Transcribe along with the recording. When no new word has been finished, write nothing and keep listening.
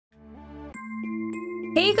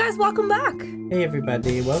Hey guys, welcome back. Hey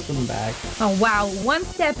everybody, welcome back. Oh wow, one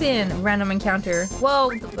step in, random encounter. Whoa,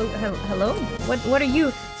 hello? What are you?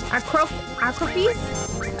 Acrophies?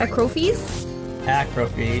 Acrophies?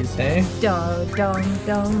 Acrophies, hey? Da dum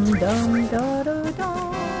dum dum da da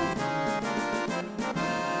da.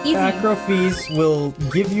 Easy. Acrophies will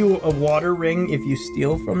give you a water ring if you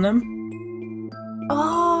steal from them.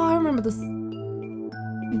 Oh, I remember this.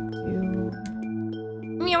 Thank you.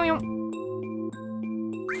 Meow meow.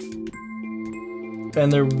 And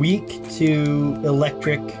they're weak to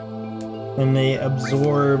electric, and they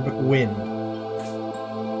absorb wind.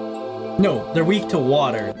 No, they're weak to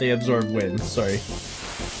water. They absorb wind, sorry.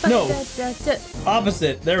 No,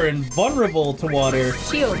 opposite. They're invulnerable to water.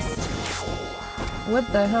 Shields. What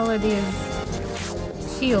the hell are these?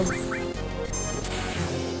 Shields.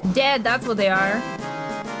 Dead, that's what they are.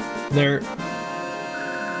 They're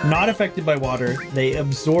not affected by water. They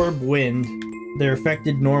absorb wind. They're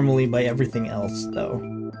affected normally by everything else, though.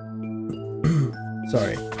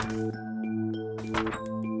 Sorry.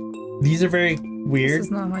 These are very weird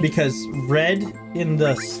because red in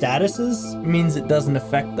the statuses means it doesn't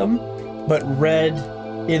affect them, but red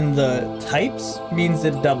in the types means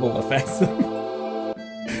it double affects them.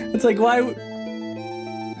 It's like, why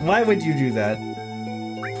would you do that?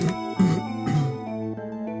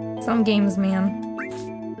 Some games, man.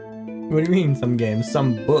 What do you mean, some games?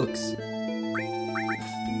 Some books.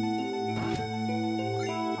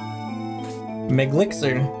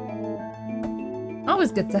 Meglixer.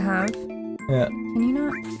 Always good to have. Yeah. Can you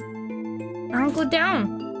not? I don't go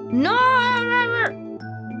down. No!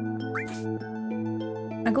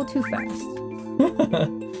 I go too fast.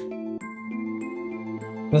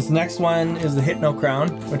 This next one is the Hypno Crown,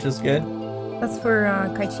 which is good. That's for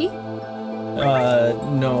Kaichi?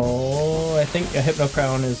 No. I think a Hypno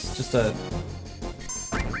Crown is just a...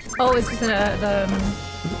 Oh, it's just the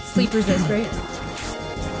sleep resist, right?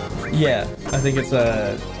 Yeah, I think it's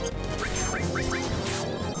an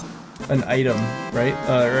item, right?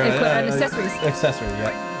 An accessories. Accessory,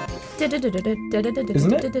 yeah.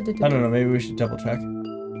 Isn't it? I don't know, maybe we should double check.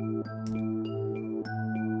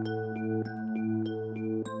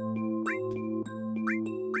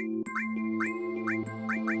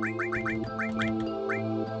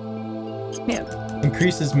 Yeah.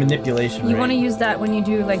 Increases manipulation You rate. want to use that when you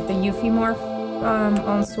do like the Yuffie morph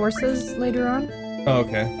on sources later on? Oh,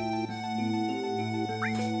 okay.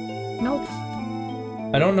 Nope.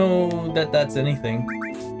 I don't know that that's anything.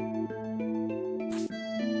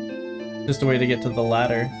 Just a way to get to the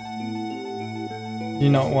ladder. Do you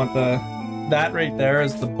not want the... That right there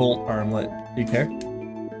is the bolt armlet. Do you care?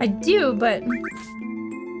 I do, but...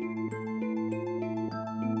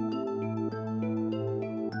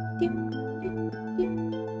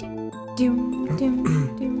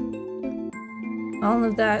 All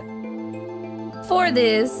of that for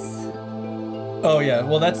this. Oh yeah,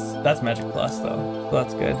 well that's Magic Plus though, so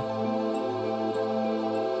that's good.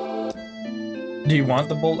 Do you want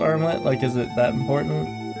the bolt armlet? Like, is it that important?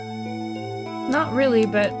 Not really,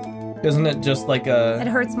 but... Isn't it just like a... It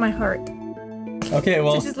hurts my heart. Okay,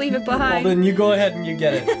 well... To just leave it behind. Well, then you go ahead and you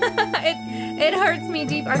get it. it hurts me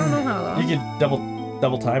deep. I don't know how long. You could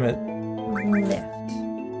double time it. Lift.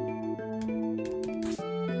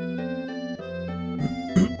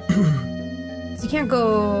 So you can't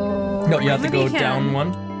go... No, you have to go down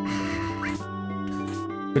one.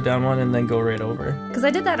 Go down one and then go right over. Because I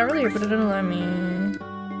did that earlier, but it didn't let me...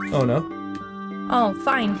 Oh, no? Oh,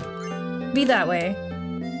 fine. Be that way.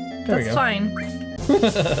 There That's fine.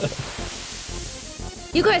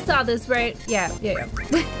 You guys saw this, right? Yeah. Yeah,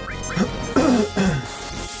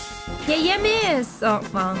 miss! Oh,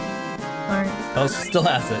 well. Alright. Oh, she still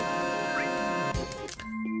has it.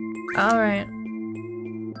 Alright.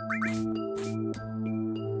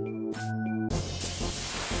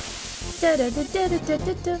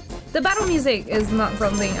 The battle music is not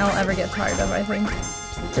something I'll ever get tired of, I think.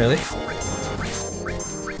 Really?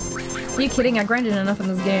 Are you kidding? I grinded enough in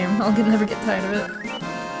this game. I'll never get tired of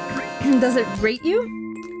it. Does it rate you?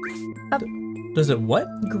 Does it what?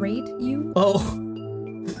 Grate you? Oh.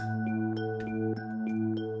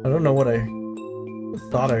 I don't know what I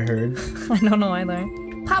thought I heard. I don't know either.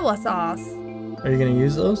 Power sauce. Are you gonna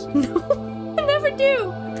use those? No, I never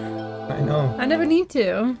do. I know. I never need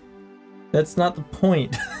to. That's not the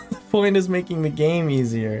point. The point is making the game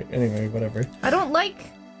easier. Anyway, whatever. I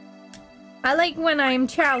like when I'm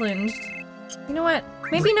challenged. You know what?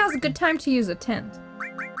 Maybe now's a good time to use a tent.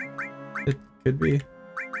 It could be.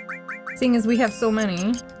 Seeing as we have so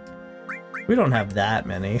many. We don't have that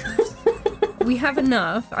many. We have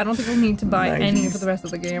enough. I don't think we'll need to buy any for the rest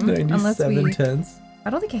of the game. Unless we... tents. I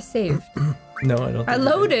don't think I saved. No, I don't think I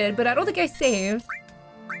loaded, but I don't think I saved.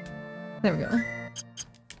 There we go.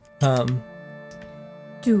 I'm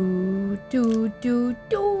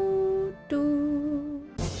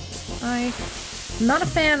not a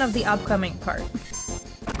fan of the upcoming part.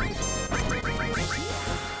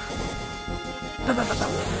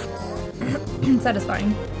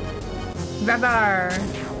 Satisfying. Rabar.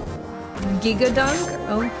 Giga dunk?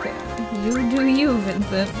 Okay. You do you,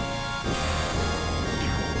 Vincent.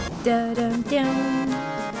 Da dum dum.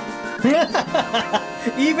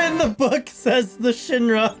 Even the book says the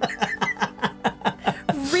Shinra.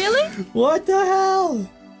 Really? What the hell?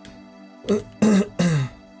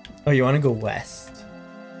 Oh, you want to go west?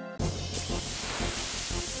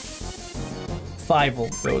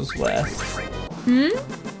 Fievel goes west.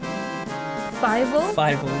 Fievel?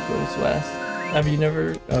 Fievel goes west. Have you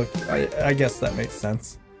never? Oh, I guess that makes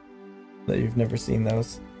sense. That you've never seen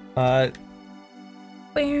those.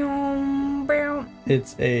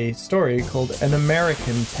 It's a story called An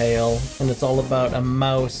American Tale, and it's all about a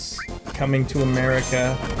mouse coming to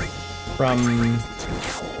America from,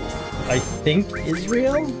 I think,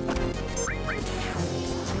 Israel?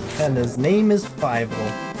 And his name is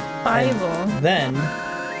Fievel. Fievel. And then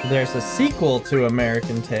there's a sequel to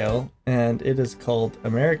American Tale, and it is called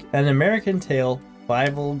An American Tale,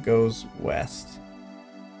 Fievel Goes West.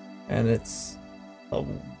 And it's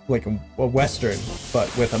like a western,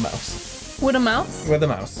 but with a mouse. With a mouse? With a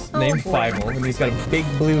mouse, oh, named boy. Fievel, and he's got a big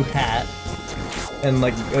blue hat and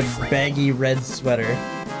like a baggy red sweater.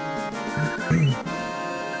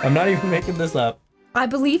 I'm not even making this up. I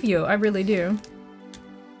believe you, I really do.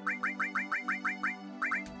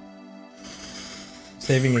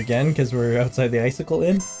 Saving again because we're outside the Icicle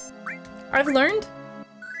Inn. I've learned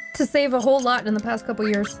to save a whole lot in the past couple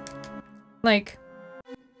years. Like,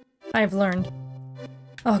 I've learned.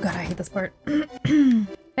 Oh god, I hate this part.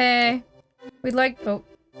 Hey, we'd like. Oh.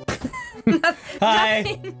 Hi.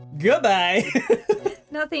 Nothing. Goodbye.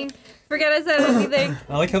 Nothing. Forget I said anything.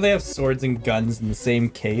 I like how they have swords and guns in the same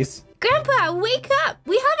case. Grandpa, wake up!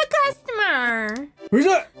 We have a customer! Who's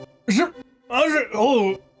that?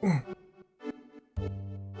 Oh.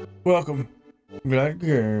 Welcome. Glad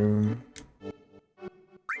you came.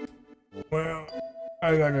 Well,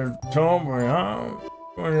 I got a song for you.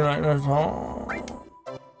 Would you like this song?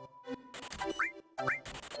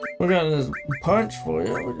 We got this punch for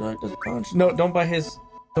you. Would you like this punch? No, don't buy his.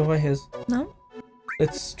 Don't buy his. No?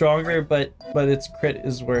 It's stronger, but its crit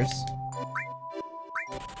is worse.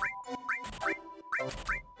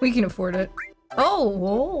 We can afford it. Oh,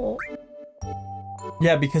 whoa.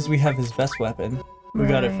 Yeah, because we have his best weapon. We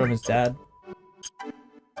got it from his dad.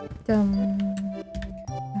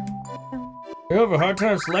 You have a hard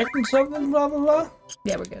time selecting something, blah, blah, blah?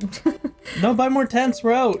 Yeah, we're good. No, buy more tents,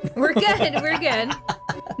 we're out. We're good, we're good.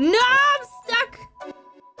 No, I'm stuck!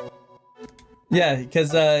 Yeah,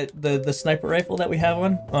 because the sniper rifle that we have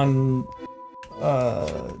on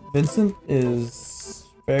Vincent is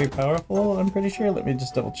very powerful, I'm pretty sure. Let me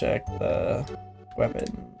just double check the weapon.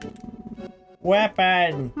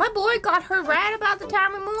 Weapon! My boy got hurt right about the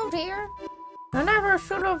time we moved here. I never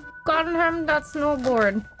should have gotten him that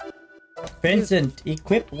snowboard. Vincent,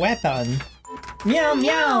 equip weapon. Meow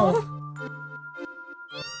meow.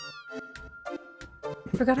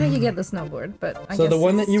 Forgot how you get the snowboard, but I so guess the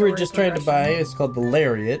one that you were story just trying to buy progression. is called the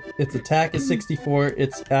Lariat. Its attack is 64.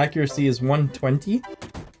 Its accuracy is 120.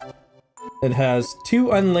 It has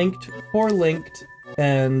 2 unlinked, 4 linked,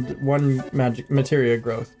 and 1 magic materia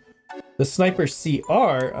growth. The Sniper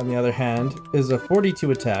CR, on the other hand, is a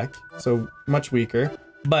 42 attack, so much weaker,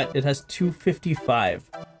 but it has 255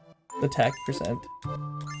 attack percent.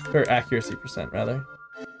 Or accuracy percent, rather.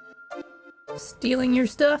 Stealing your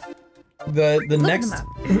stuff? The Look next... at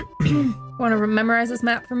the map. Want to memorize this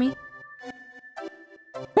map for me?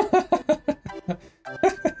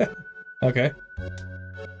 Okay.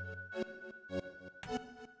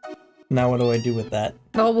 Now what do I do with that?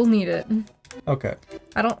 Oh, we'll need it. Okay.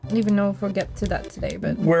 I don't even know if we'll get to that today,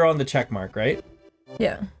 but... We're on the check mark, right?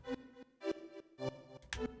 Yeah.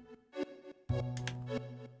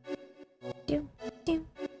 Do, do,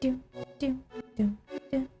 do, do, do,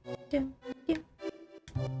 do, do, do.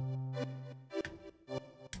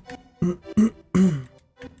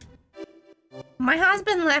 My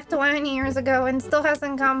husband left 1 years ago and still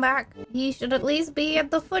hasn't come back. He should at least be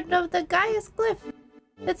at the foot of the Gaius cliff.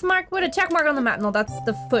 It's marked with a check mark on the map. No, that's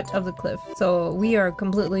the foot of the cliff. So we are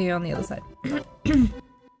completely on the other side. Leaving.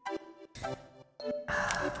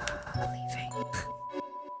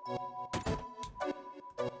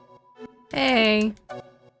 Hey.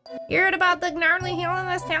 You heard about the gnarly hill in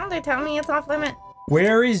this town? They tell me it's off limit.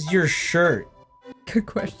 Where is your shirt? Good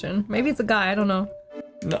question. Maybe it's a guy, I don't know.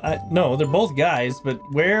 No, no, they're both guys, but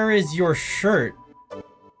where is your shirt?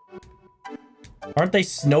 Aren't they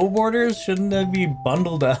snowboarders? Shouldn't they be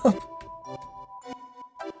bundled up?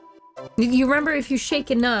 You remember if you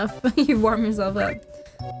shake enough, you warm yourself up.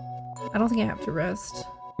 I don't think I have to rest.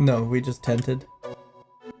 No, we just tented.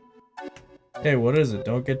 Hey, what is it?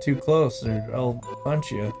 Don't get too close or I'll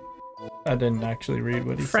punch you. I didn't actually read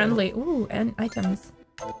what he Friendly. said. Ooh, and items.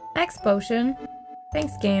 X potion.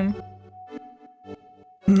 Thanks, game.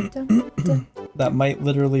 That might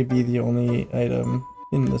literally be the only item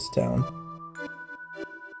in this town.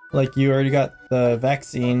 Like, you already got the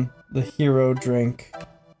vaccine, the hero drink,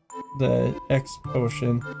 the X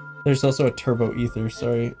potion. There's also a turbo ether,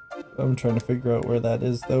 sorry. I'm trying to figure out where that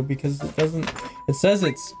is, though, because it doesn't... It says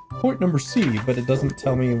it's point number C, but it doesn't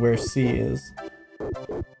tell me where C is.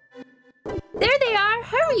 There they are!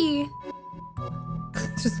 Hurry!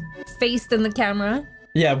 Just faced in the camera.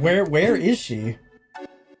 Yeah, where is she?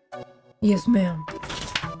 Yes, ma'am.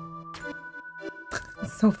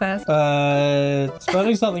 So fast.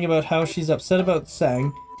 Spouting something about how she's upset about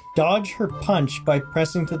Sang. Dodge her punch by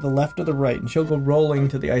pressing to the left or the right, and she'll go rolling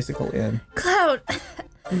to the Icicle Inn. Cloud! I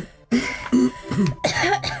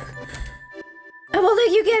won't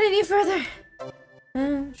let you get any further.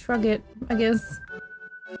 Shrug it, I guess.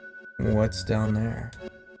 What's down there?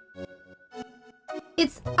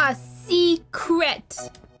 It's a secret.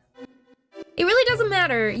 It really doesn't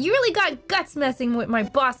matter. You really got guts messing with my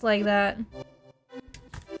boss like that.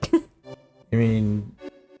 You mean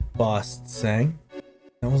boss Sang?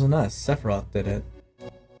 That wasn't us. Sephiroth did it.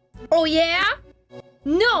 Oh yeah?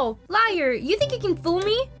 No, liar. You think you can fool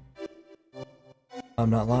me? I'm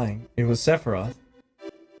not lying. It was Sephiroth.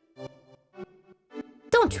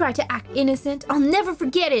 Don't try to act innocent. I'll never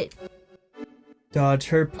forget it. Dodge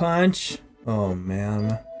her punch. Oh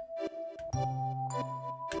man.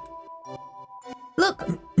 Look.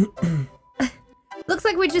 Looks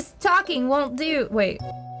like we're just talking won't do. Wait.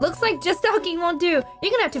 Looks like just talking won't do.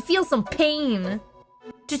 You're gonna have to feel some pain.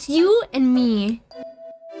 Just you and me.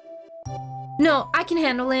 No, I can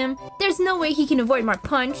handle him. There's no way he can avoid my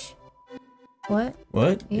punch. What?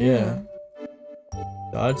 What? Yeah.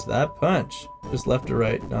 Dodge that punch. Just left or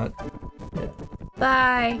right, not... Yeah.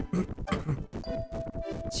 Bye.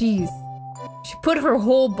 Jeez. She put her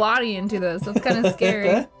whole body into this. That's kind of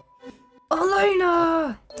scary.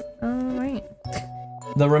 Elena! Alright.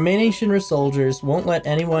 The remaining Shinra soldiers won't let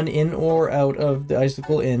anyone in or out of the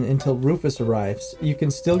Icicle Inn until Rufus arrives. You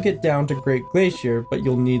can still get down to Great Glacier, but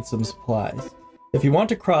you'll need some supplies. If you want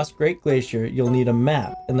to cross Great Glacier, you'll need a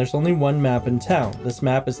map, and there's only one map in town. This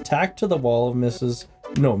map is tacked to the wall of Mr.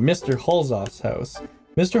 Hulzoff's house.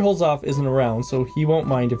 Mr. Hulzoff isn't around, so he won't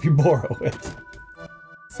mind if you borrow it.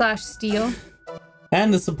 / steal.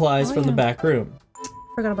 And the supplies from the back room.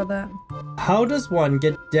 Forgot about that. How does one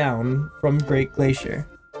get down from Great Glacier?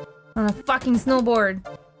 On a fucking snowboard.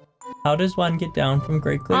 How does one get down from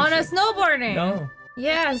Great Glacier? On a snowboarding! No.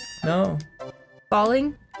 Yes. No.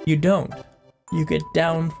 Falling? You don't. You get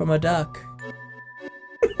down from a duck.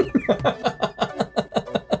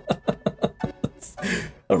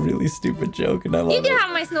 A really stupid joke, and I love it. You can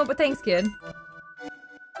have my snowboard. Thanks, kid.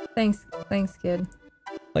 Thanks, kid.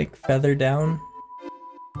 Like feather down?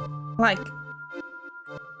 Like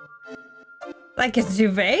a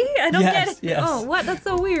duvet? I don't get it. Yes. Oh, what? That's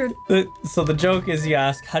so weird. So the joke is you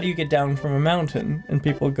ask, how do you get down from a mountain? And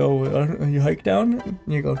people go, you hike down? And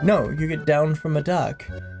you go, no, you get down from a duck.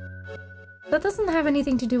 That doesn't have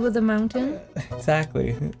anything to do with the mountain.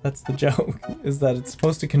 Exactly. That's the joke, is that it's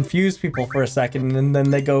supposed to confuse people for a second, and then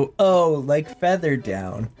they go, oh, like feather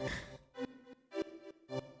down.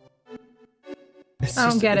 I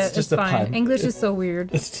don't get it. It's fine. English is so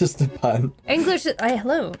weird. It's just a pun. English is...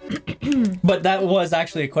 hello. But that was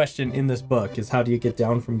actually a question in this book, is how do you get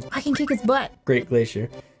down from... I can kick his butt. Great Glacier.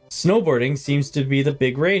 Snowboarding seems to be the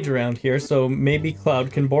big rage around here, so maybe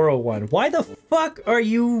Cloud can borrow one. Why the fuck are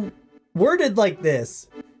you worded like this?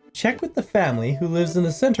 Check with the family who lives in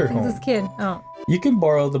the center home. This kid. Oh. You can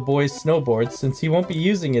borrow the boy's snowboard since he won't be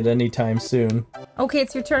using it anytime soon. Okay,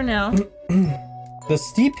 it's your turn now. The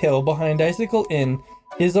steep hill behind Icicle Inn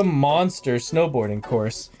is a monster snowboarding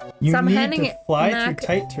course. You I'm need handing to fly Mack through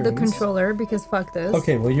tight turns. the controller because fuck this.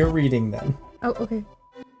 Okay, well you're reading then. Oh, okay.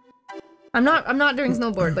 I'm not doing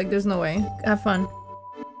snowboard. Like, there's no way. Have fun.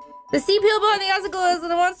 The steep hill behind the icicle is a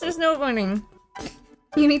monster snowboarding.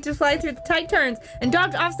 You need to fly through the tight turns and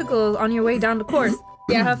dodge obstacles on your way down the course.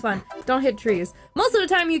 Yeah, have fun. Don't hit trees. Most of the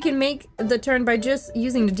time you can make the turn by just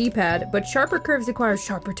using the D-pad, but sharper curves require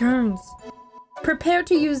sharper turns. Prepare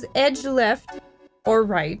to use edge left or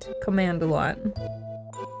right command a lot.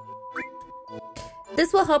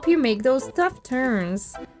 This will help you make those tough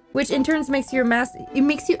turns, which in turn makes you a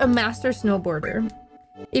master snowboarder.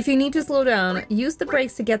 If you need to slow down, use the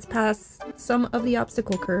brakes to get past some of the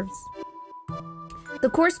obstacle curves. The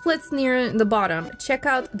course splits near the bottom. Check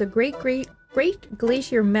out the Great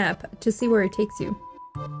Glacier map to see where it takes you.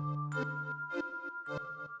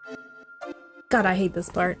 God, I hate this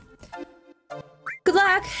part. Good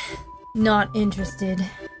luck! Not interested.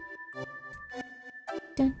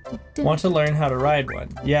 Dun, dun, dun. Want to learn how to ride one?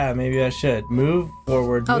 Yeah, maybe I should. Move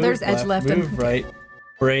forward, move there's left, edge left, move right,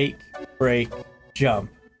 brake, brake,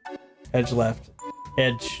 jump. Edge left,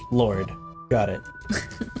 edge lord. Got it.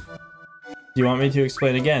 Do you want me to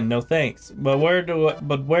explain again? No thanks. But where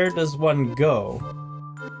does one go?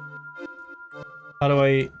 How do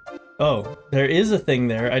I... Oh, there is a thing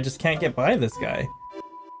there. I just can't get by this guy.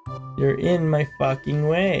 You're in my fucking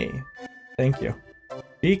way. Thank you.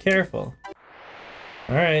 Be careful.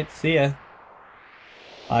 Alright, see ya.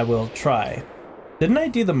 I will try. Didn't I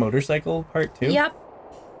do the motorcycle part too? Yep.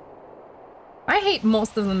 I hate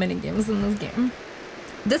most of the minigames in this game.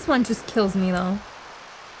 This one just kills me though.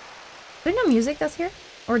 Is there no music that's here?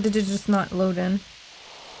 Or did it just not load in?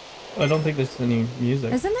 I don't think there's any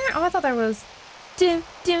music. Isn't there? Oh, I thought there was. Do,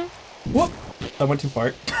 do. Whoop! I went too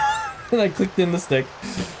far. And I clicked in the stick.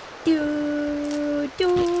 Do,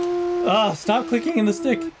 do. Ah, stop clicking in the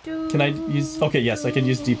stick. Do, can I use... Okay, yes, I can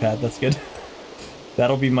use D-pad. That's good.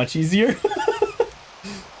 That'll be much easier.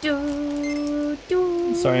 do,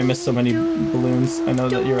 do, sorry I missed so many balloons. I know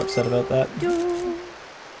that you're upset about that. Do,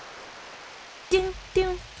 do,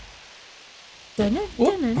 do. Get it?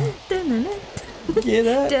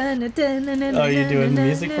 Oh, you're doing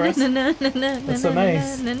music for us? That's so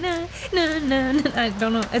nice. I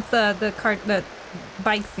don't know. It's the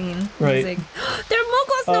bike scene music. Right. They're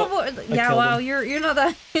Moco snowboard. Yeah, wow. You're not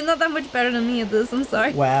that much better than me at this. I'm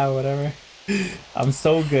sorry. Wow, whatever. I'm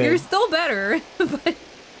so good. You're still better, but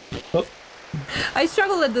I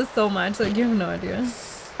struggle at this so much. Like you have no idea.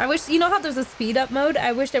 I wish you know how there's a speed up mode.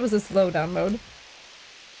 I wish there was a slow down mode.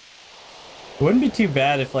 It wouldn't be too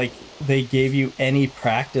bad if like they gave you any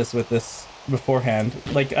practice with this beforehand.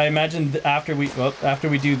 Like I imagine after we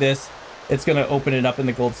do this, it's gonna open it up in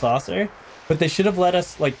the gold saucer. But they should have let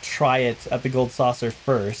us like try it at the gold saucer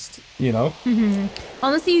first, you know? Mm-hmm.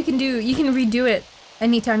 Honestly, you can redo it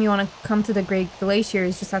anytime you want to come to the Great Glacier.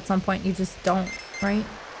 It's just at some point you just don't, right?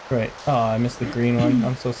 Right. Oh, I missed the green one.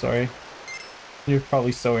 I'm so sorry. You're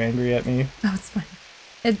probably so angry at me. Oh, it's fine.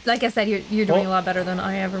 Like I said, you're doing a lot better than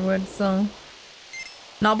I ever would, so...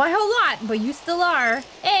 Not by a whole lot, but you still are.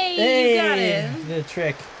 Hey, you got it. The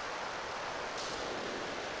trick.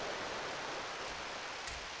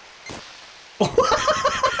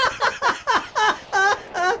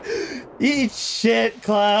 Eat shit,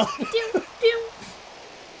 Cloud.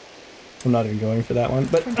 I'm not even going for that one,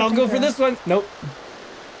 but I'll go for this one. Nope.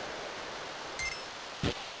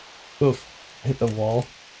 Oof. Hit the wall.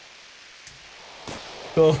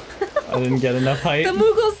 Cool. I didn't get enough height. The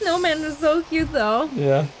Moogle snowman was so cute, though.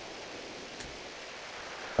 Yeah.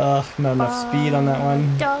 Not enough speed on that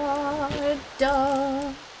one. Da,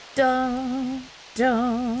 da, da,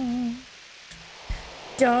 da.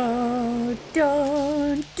 Da,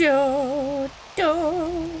 da, da,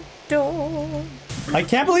 da, da. I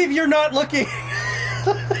can't believe you're not looking.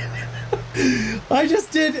 I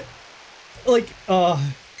just did, like,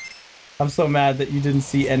 I'm so mad that you didn't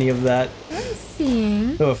see any of that. I'm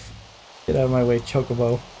seeing. Oof. Get out of my way,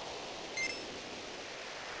 Chocobo.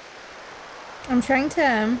 I'm trying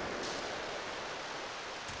to...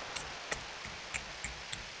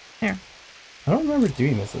 Here. I don't remember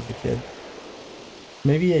doing this as a kid.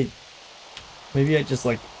 Maybe I just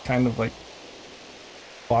like kind of like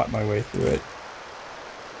fought my way through it.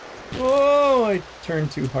 Whoa! I turned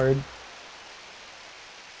too hard.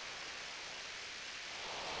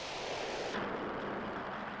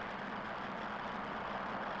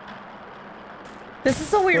 This is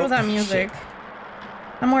so weird without music. Shit.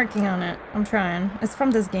 I'm working on it. I'm trying. It's from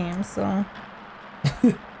this game, so...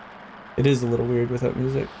 It is a little weird without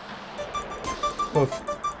music. Oof.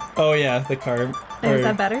 Oh yeah, the car. Is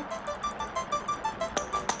that better?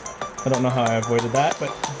 I don't know how I avoided that,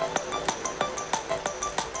 but...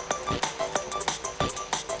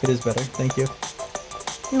 It is better, thank you.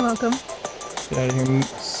 You're welcome. Get out of here.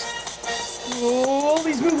 Oh, all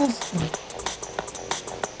these moogles!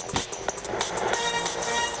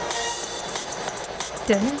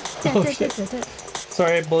 Oh shit.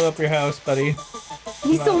 Sorry I blew up your house, buddy.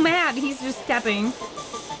 He's so mad, he's just stepping.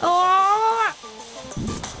 Oh!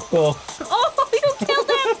 Oh. Oh, you killed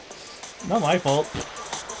him! Not my fault.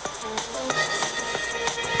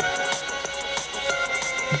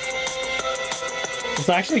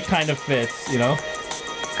 So actually kind of fits, you know?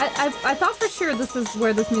 I thought for sure this is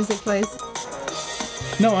where this music plays.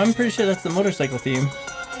 No, I'm pretty sure that's the motorcycle theme.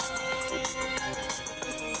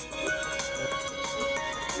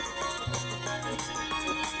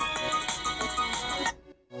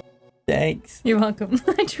 Thanks. You're welcome.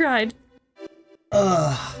 I tried.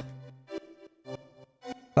 Ugh.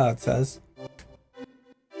 Cloud says.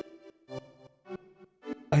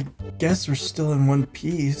 I guess we're still in one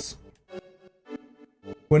piece.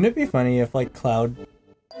 Wouldn't it be funny if, like, Cloud...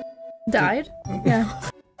 died? Yeah.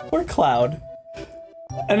 Or Cloud.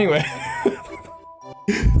 Anyway.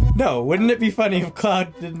 No, wouldn't it be funny if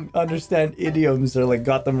Cloud didn't understand idioms or, like,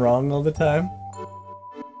 got them wrong all the time?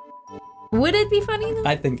 Would it be funny though?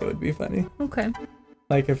 I think it would be funny. Okay.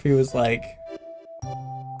 Like, if he was, like...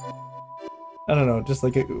 I don't know, just,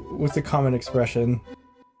 like, what's a common expression?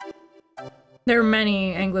 There are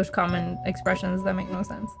many English common expressions that make no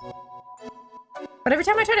sense. But every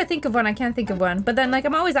time I try to think of one, I can't think of one. But then, like,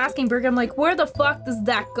 I'm always asking Berg, I'm like, where the fuck does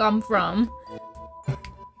that come from?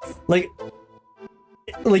 Like,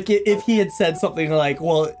 if he had said something like,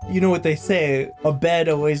 well, you know what they say, a bed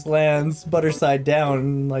always lands butter side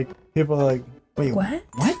down, like, people are like, wait, what?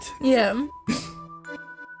 What? Yeah.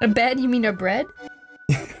 A bed? You mean a bread?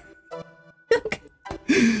 Okay.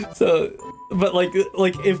 So, but like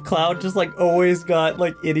if Cloud just like always got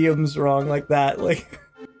like idioms wrong like that, like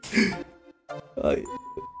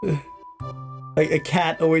a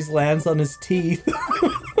cat always lands on his teeth.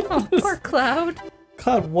 Oh, poor Cloud.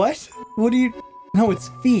 Cloud, what? What do you? No, it's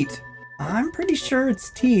feet. I'm pretty sure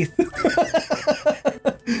it's teeth.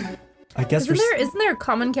 I guess isn't there a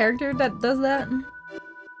common character that does that?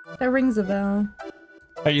 That rings a bell.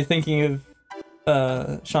 Are you thinking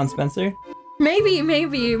of Sean Spencer? Maybe.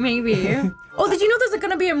 Oh, did you know there's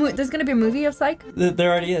gonna be a movie of Psych?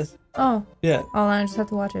 There already is. Oh. Yeah. Oh, I just have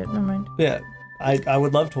to watch it. Never mind. Yeah, I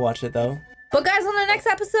would love to watch it though. But guys, on the next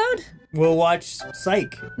episode, we'll watch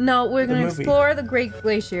Psych. No, we're gonna explore the Great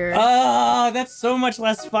Glacier. Oh, that's so much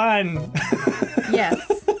less fun. Yes.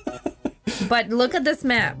 But look at this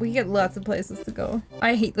map. We get lots of places to go.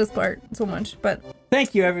 I hate this part so much, but...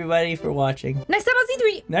 Thank you, everybody, for watching. Next time on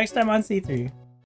C3! Next time on C3.